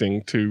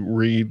distracting to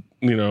read,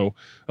 a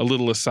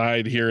little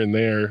aside here and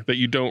there that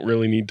you don't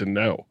really need to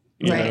know.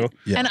 You know?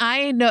 Yeah. And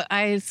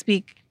I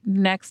speak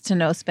next to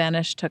no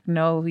Spanish, took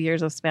no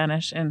years of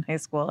Spanish in high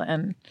school,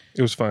 and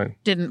it was fine.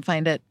 Didn't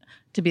find it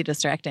to be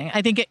distracting.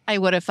 I think I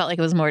would have felt like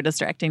it was more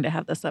distracting to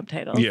have the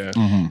subtitles. Yeah.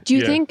 Mm-hmm. Do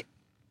you think?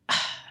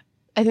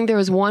 I think there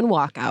was one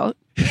walkout.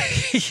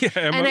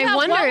 Emma, and I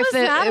wonder if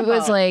it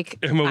was like,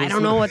 Emma I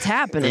don't know what's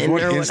happening. There's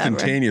one or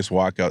instantaneous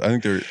walkout. I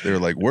think they're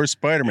like, "Where's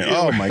Spider-Man?"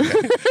 Oh my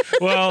god!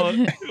 Well,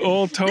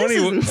 old Tony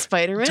was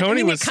Spider-Man. It kind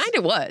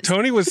of was.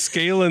 Tony was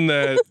scaling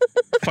that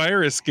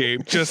fire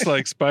escape just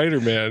like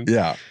Spider-Man.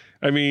 Yeah.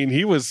 I mean,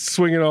 he was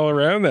swinging all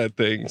around that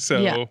thing.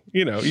 So,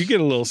 you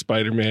get a little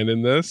Spider-Man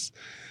in this.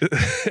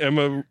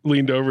 Emma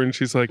leaned over and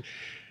she's like,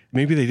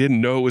 maybe they didn't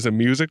know it was a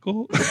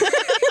musical.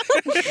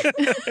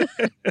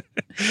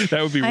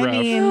 That would be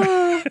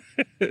rough.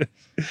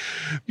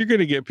 You're going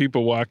to get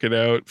people walking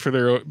out for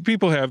their own.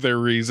 People have their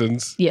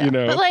reasons. Yeah.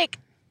 But like,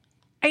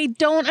 I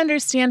don't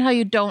understand how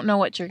you don't know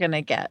what you're going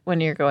to get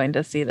when you're going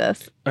to see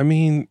this. I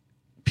mean,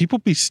 people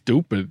be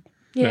stupid.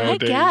 Yeah,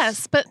 nowadays. I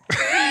guess. But,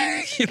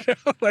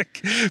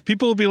 like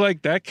people will be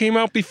like, that came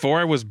out before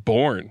I was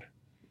born.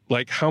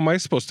 Like, how am I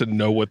supposed to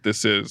know what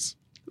this is?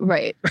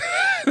 Right.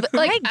 But,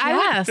 like,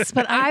 I guess,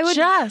 but I would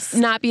just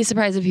not be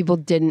surprised if people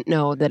didn't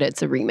know that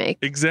it's a remake.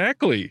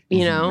 Exactly.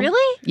 You know?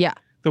 Really? Yeah.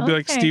 They'll be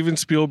like, Steven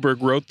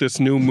Spielberg wrote this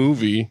new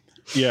movie.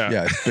 Yeah.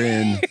 Yeah, it's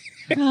been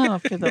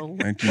for the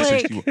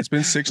 1961. It's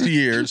been 60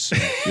 years. So,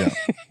 yeah.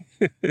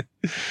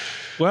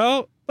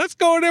 Well, let's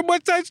go to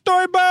West Side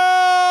Story Bones.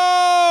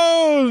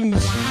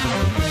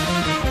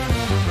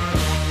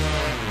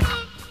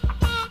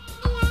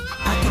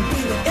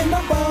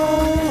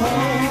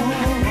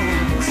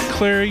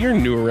 Claire, you're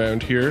new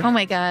around here. Oh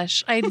my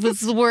gosh. I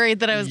was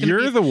worried that I was going to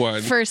be the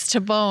one. First to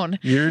bone.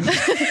 You're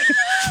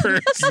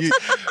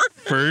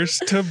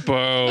first to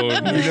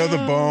bone. You know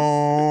the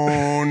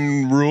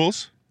bone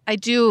rules? I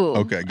do.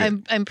 Okay,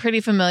 good. I'm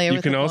pretty familiar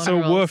with the You can bone also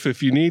rules. woof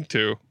if you need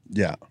to.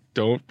 Yeah.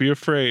 Don't be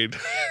afraid.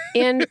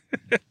 And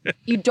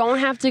you don't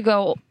have to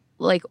go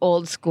like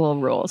old school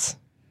rules.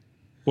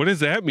 What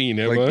does that mean,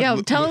 Emma? Like, Yeah,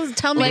 tell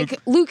me. Like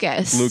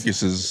Lucas.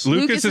 Lucas is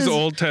Lucas is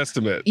Old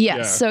Testament.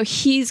 Yeah, so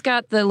he's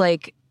got the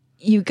like,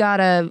 you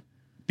gotta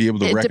be able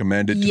to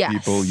recommend it to yes.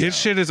 people. Yeah. His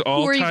shit is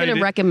all Who are you tied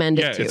gonna recommend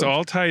it yeah, to? it's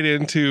all tied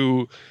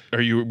into,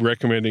 are you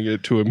recommending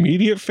it to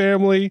immediate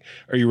family?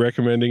 Are you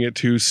recommending it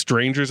to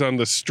strangers on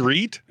the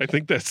street? I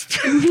think that's,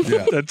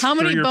 that's How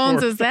many 3 or bones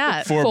 4. is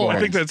that? Four bones. I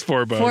think that's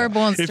 4 bones. 4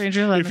 bones,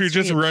 strangers on If the you're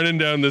just street. running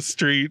down the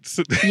streets,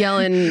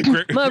 yelling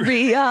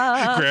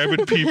Maria.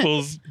 grabbing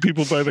people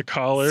by the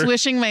collar.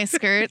 Swishing my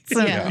skirts.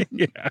 Yeah.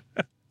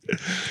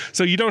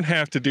 So you don't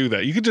have to do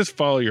that. You can just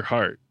follow your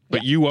heart,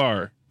 but you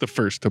are the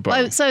first to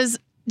bone. So I was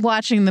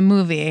watching the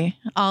movie.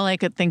 All I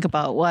could think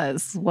about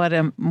was what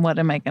am I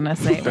going to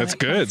say? That's when it comes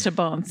good. To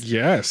bones.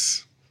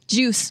 Yes.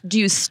 Do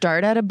you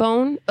start at a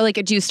bone? Like,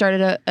 do you start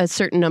at a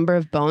certain number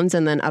of bones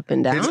and then up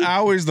and down? It's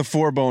always the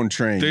 4-bone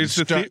train. There's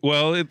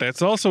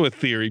that's also a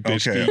theory,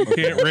 Bishki. You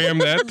can't ram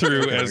that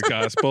through as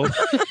gospel.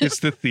 It's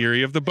the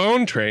theory of the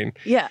bone train.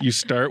 Yeah. You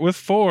start with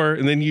 4,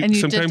 and then you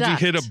sometimes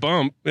deduct. you hit a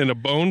bump and a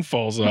bone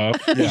falls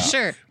off.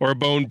 Sure. Or a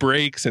bone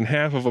breaks and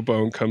half of a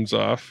bone comes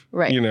off.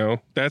 Right. You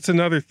know, that's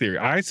another theory.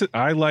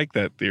 I like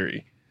that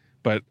theory,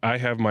 but I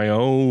have my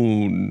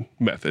own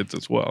methods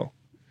as well.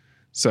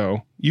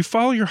 So you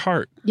follow your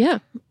heart. Yeah.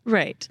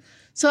 Right.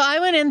 So I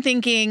went in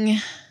thinking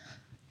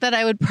that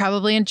I would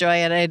probably enjoy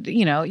it.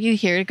 You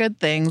hear good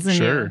things. And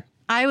Sure.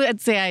 I would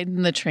say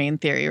I'm the train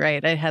theory,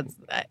 right? I had,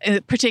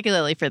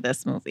 particularly for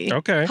this movie.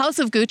 Okay. House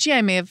of Gucci,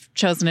 I may have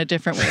chosen a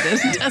different way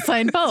to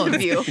assign bones.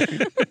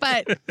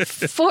 But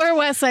for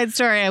West Side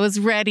Story, I was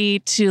ready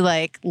to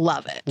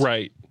love it.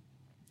 Right.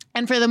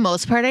 And for the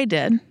most part, I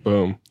did.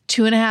 Boom.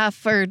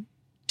 2.5 or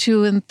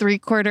 2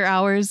 3/4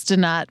 hours did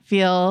not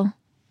feel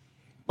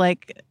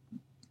like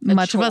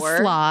much of a chore.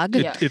 slog.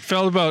 It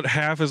felt about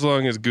half as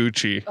long as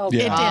Gucci. Oh, It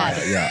did.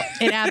 Yeah.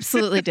 It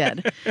absolutely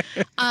did.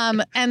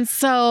 And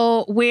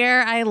so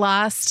where I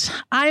lost,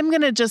 I'm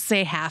going to just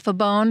say half a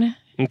bone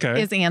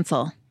Okay. is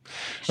Ansel.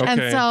 Okay, And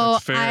so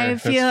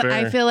that's fair.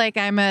 I feel like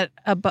I'm at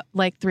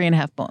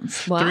 3.5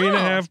 bones. Wow.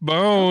 3.5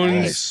 bones.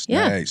 Nice.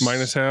 Yeah. Nice.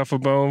 Minus half a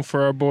bone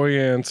for our boy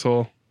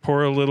Ansel.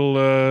 Pour a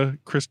little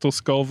Crystal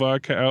Skull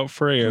vodka out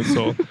for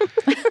Ansel.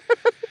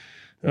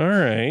 All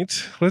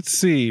right. Let's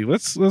see.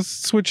 Let's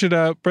switch it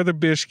up. Brother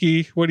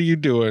Bishki, what are you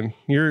doing?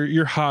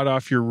 You're hot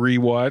off your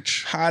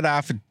rewatch. Hot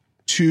off of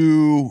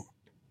 2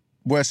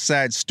 West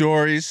Side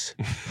Stories.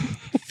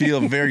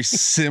 Feel very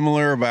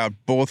similar about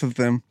both of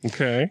them.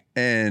 Okay.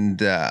 And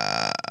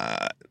this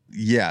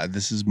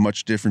is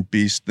much different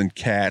beast than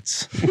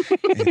Cats.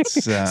 It's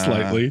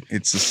Slightly.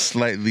 It's a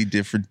slightly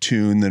different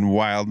tune than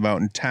Wild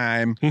Mountain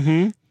Time.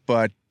 Mm-hmm.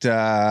 But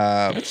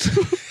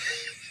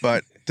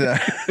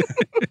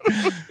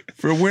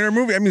for a winter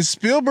movie, I mean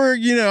Spielberg,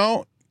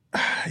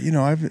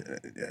 I've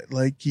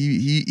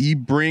he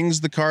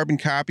brings the carbon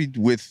copy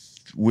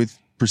with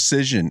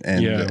precision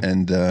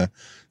and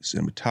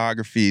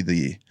cinematography,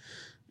 the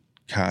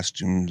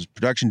costumes,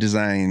 production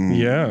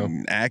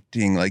design,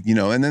 acting,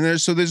 and then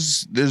there's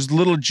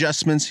little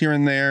adjustments here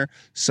and there.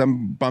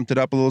 Some bumped it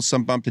up a little,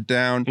 some bumped it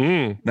down.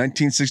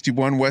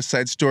 1961 West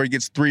Side Story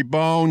gets 3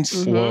 bones.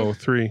 Mm-hmm. Whoa,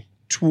 3.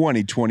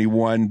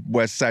 2021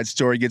 West Side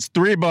Story gets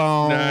 3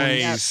 bones.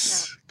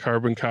 Nice. Yep.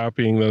 Carbon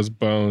copying those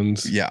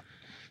bones. Yeah.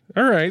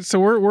 All right, so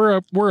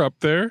we're up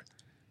there.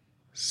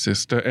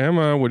 Sister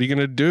Emma, what are you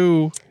gonna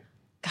do?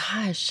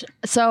 Gosh.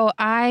 So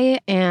I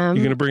am.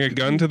 You gonna bring a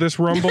gun to this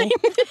rumble?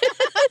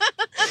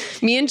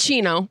 Me and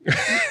Chino.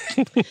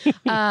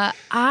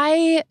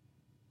 I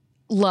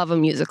love a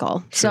musical.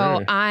 Sure.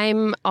 So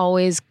I'm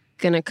always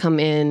gonna come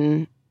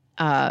in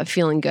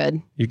feeling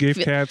good. You gave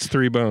Cats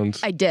 3 bones.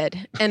 I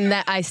did. And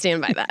that I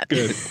stand by that.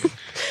 Good.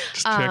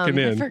 Just checking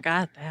in. I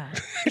forgot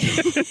that.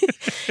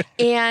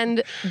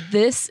 And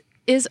this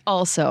is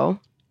also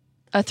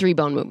a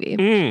 3-bone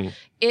movie.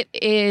 It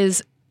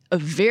is a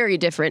very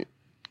different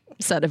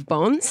set of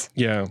bones.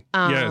 Yeah.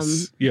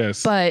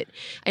 Yes. But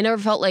I never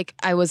felt like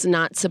I was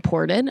not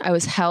supported. I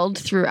was held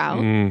throughout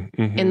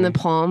in the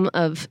palm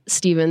of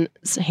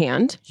Steven's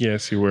hand.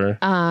 Yes, you were.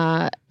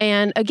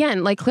 And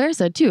again, like Claire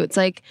said too, it's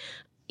like,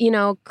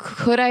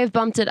 could I have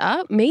bumped it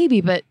up?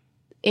 Maybe, but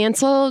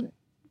Ansel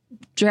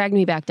dragged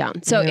me back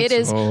down. So it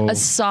is a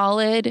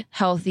solid,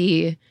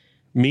 healthy,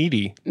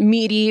 meaty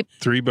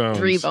 3 bones.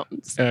 3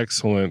 bones.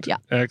 Excellent. Yeah.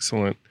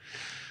 Excellent.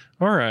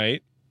 All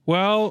right.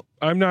 Well,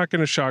 I'm not going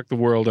to shock the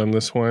world on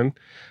this one.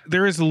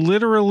 There is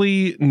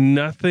literally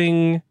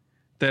nothing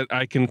that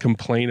I can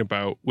complain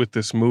about with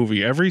this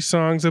movie. Every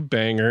song's a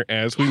banger,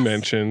 as we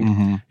mentioned.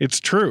 Mm-hmm. It's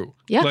true.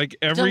 Yeah. Like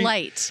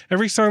Delight.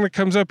 every song that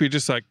comes up, you're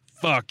just like,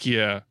 fuck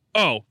yeah.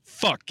 Oh,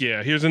 fuck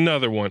yeah. Here's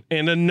another one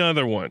and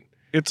another one.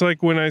 It's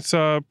like when I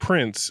saw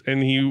Prince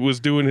and he was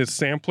doing his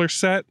sampler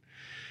set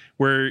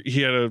where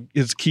he had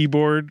his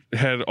keyboard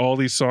had all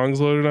these songs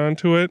loaded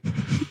onto it.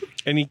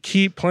 And he'd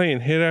keep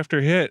playing hit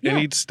after hit, and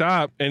he'd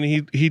stop, and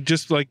he'd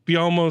just be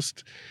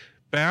almost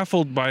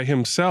baffled by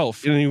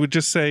himself, and he would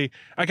just say,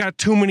 "I got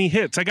too many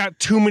hits. I got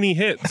too many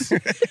hits."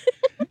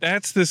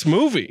 That's this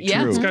movie.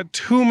 Yeah. It's got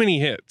too many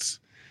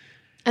hits,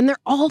 And they're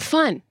all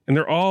fun.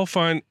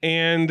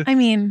 and I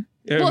mean,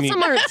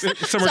 some are some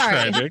are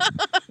sorry. tragic,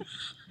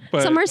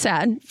 but Some are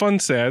sad. fun,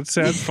 sad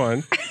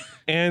fun,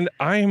 and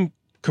I am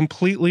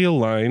completely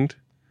aligned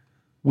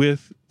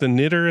with the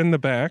knitter in the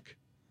back,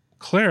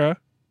 Clara.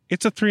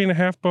 It's a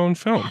 3.5 bone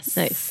film.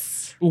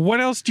 Nice. What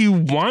else do you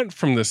want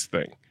from this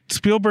thing?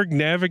 Spielberg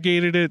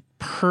navigated it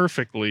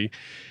perfectly,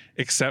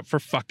 except for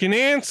fucking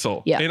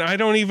Ansel. Yeah. And I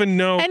don't even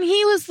know. and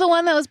he was the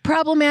one that was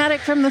problematic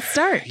from the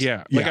start.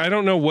 Yeah. I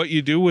don't know what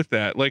you do with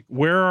that. Like,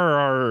 where are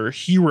our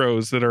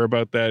heroes that are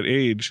about that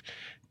age?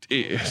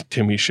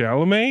 Timmy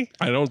Chalamet?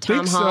 I don't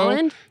think so.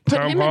 Holland? Put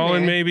Tom him in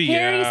Holland, there. maybe.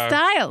 Harry yeah.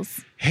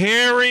 Styles.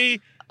 Harry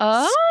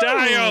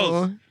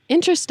Styles.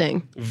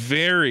 Interesting.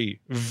 Very,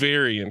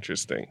 very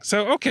interesting.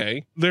 So,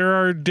 okay, there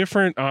are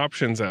different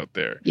options out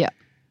there. Yeah.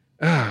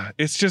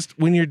 It's just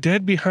when you're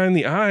dead behind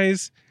the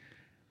eyes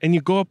and you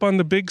go up on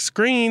the big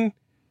screen,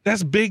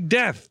 that's big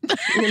death.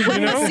 You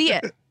see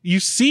it. You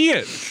see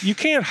it. You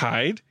can't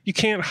hide. You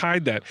can't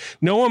hide that.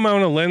 No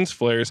amount of lens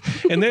flares.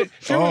 And the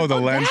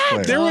lens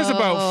flare. There was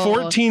about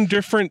 14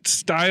 different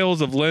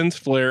styles of lens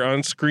flare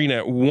on screen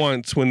at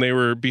once when they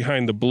were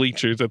behind the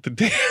bleachers at the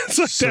dance.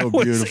 Like, so that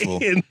was beautiful.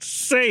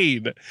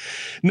 Insane.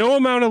 No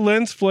amount of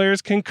lens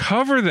flares can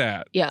cover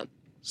that. Yeah.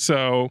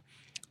 So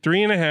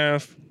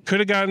 3.5. Could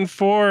have gotten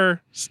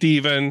 4,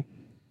 Steven.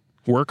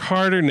 Work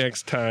harder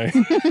next time.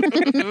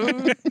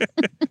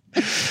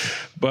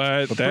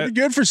 But that pretty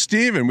good for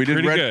Steven. We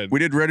did good. We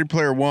did Ready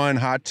Player One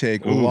hot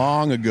take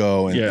long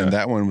ago, and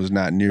that one was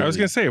not near. I was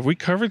gonna say, if we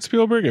covered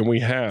Spielberg, and we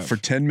have for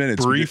 10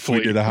 minutes briefly,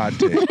 we did a hot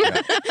take.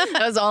 Yeah.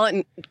 That was all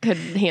it could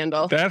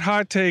handle. That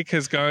hot take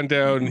has gone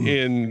down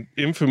in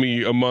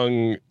infamy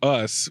among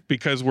us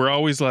because we're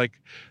always like,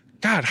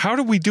 God, how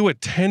did we do a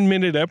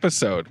 10-minute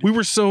episode? We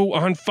were so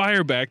on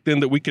fire back then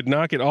that we could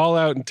knock it all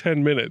out in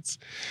 10 minutes.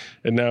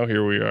 And now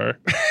here we are.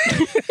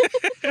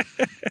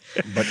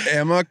 But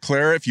Emma,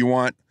 Clara, if you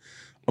want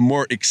a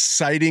more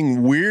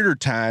exciting, weirder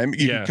time,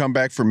 you can come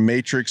back for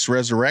Matrix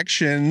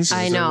Resurrections.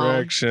 I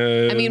know.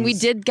 I mean, we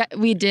did get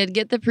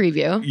the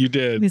preview. You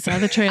did. We saw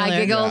the trailer. I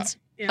giggled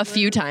a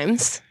few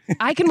times.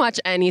 I can watch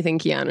anything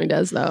Keanu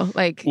does, though.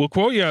 Like, we'll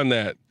quote you on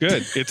that.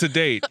 Good. It's a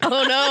date.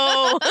 Oh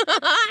no.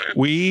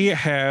 We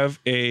have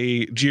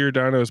a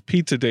Giordano's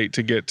pizza date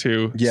to get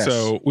to. Yes.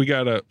 So we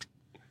gotta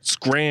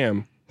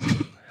scram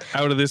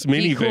out of this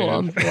minivan. Be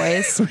cool,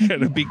 boys. We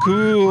gotta be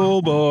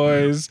cool,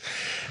 boys.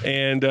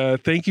 And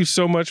thank you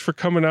so much for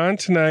coming on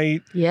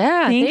tonight.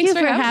 Yeah. Thank you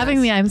for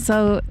having me.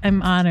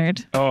 I'm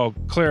honored. Oh,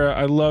 Clara,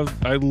 I love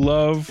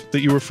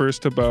that you were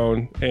first to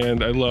bone,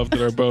 and I love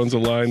that our bones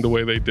aligned the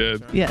way they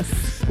did. Yes.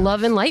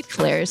 Love and light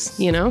flares,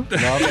 you know?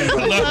 Love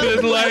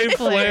and light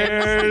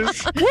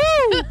flares.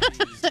 Woo!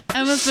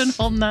 Emma's been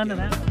holding on to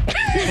that.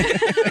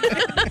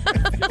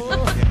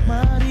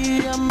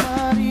 Maria,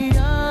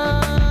 Maria.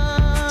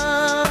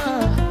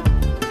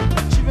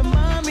 She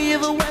remind me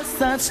of a West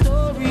Side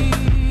Story.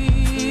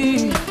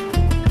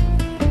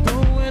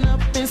 Growing up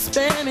in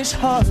Spanish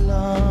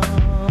Harlem.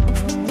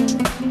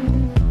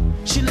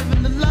 She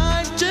living the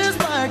life just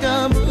like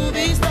a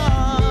movie star.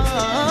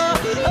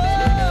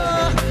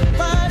 Oh,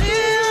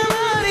 Maria,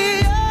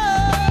 Maria.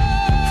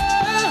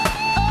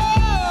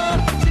 Oh,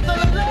 she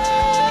fell in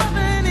love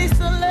in East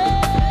LA.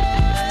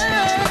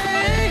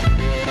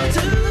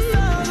 To the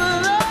sound of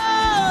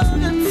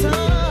love and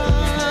time.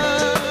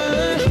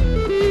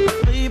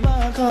 Played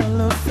by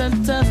Carlos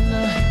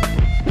Santana.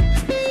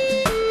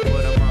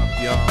 Put 'em up,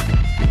 y'all.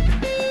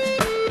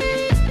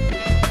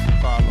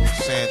 Carlos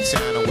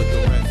Santana with the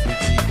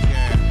refugee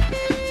camp.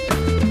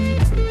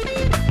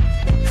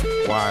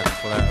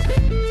 Wyclef,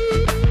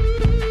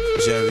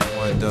 Jerry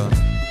Wonder,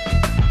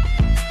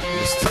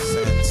 Mr.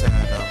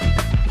 Santana,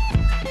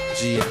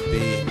 GMB.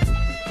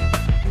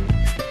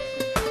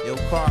 Yo,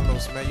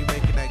 Carlos, man, you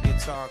making that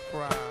guitar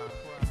cry.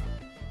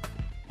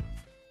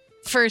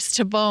 First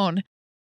to bone.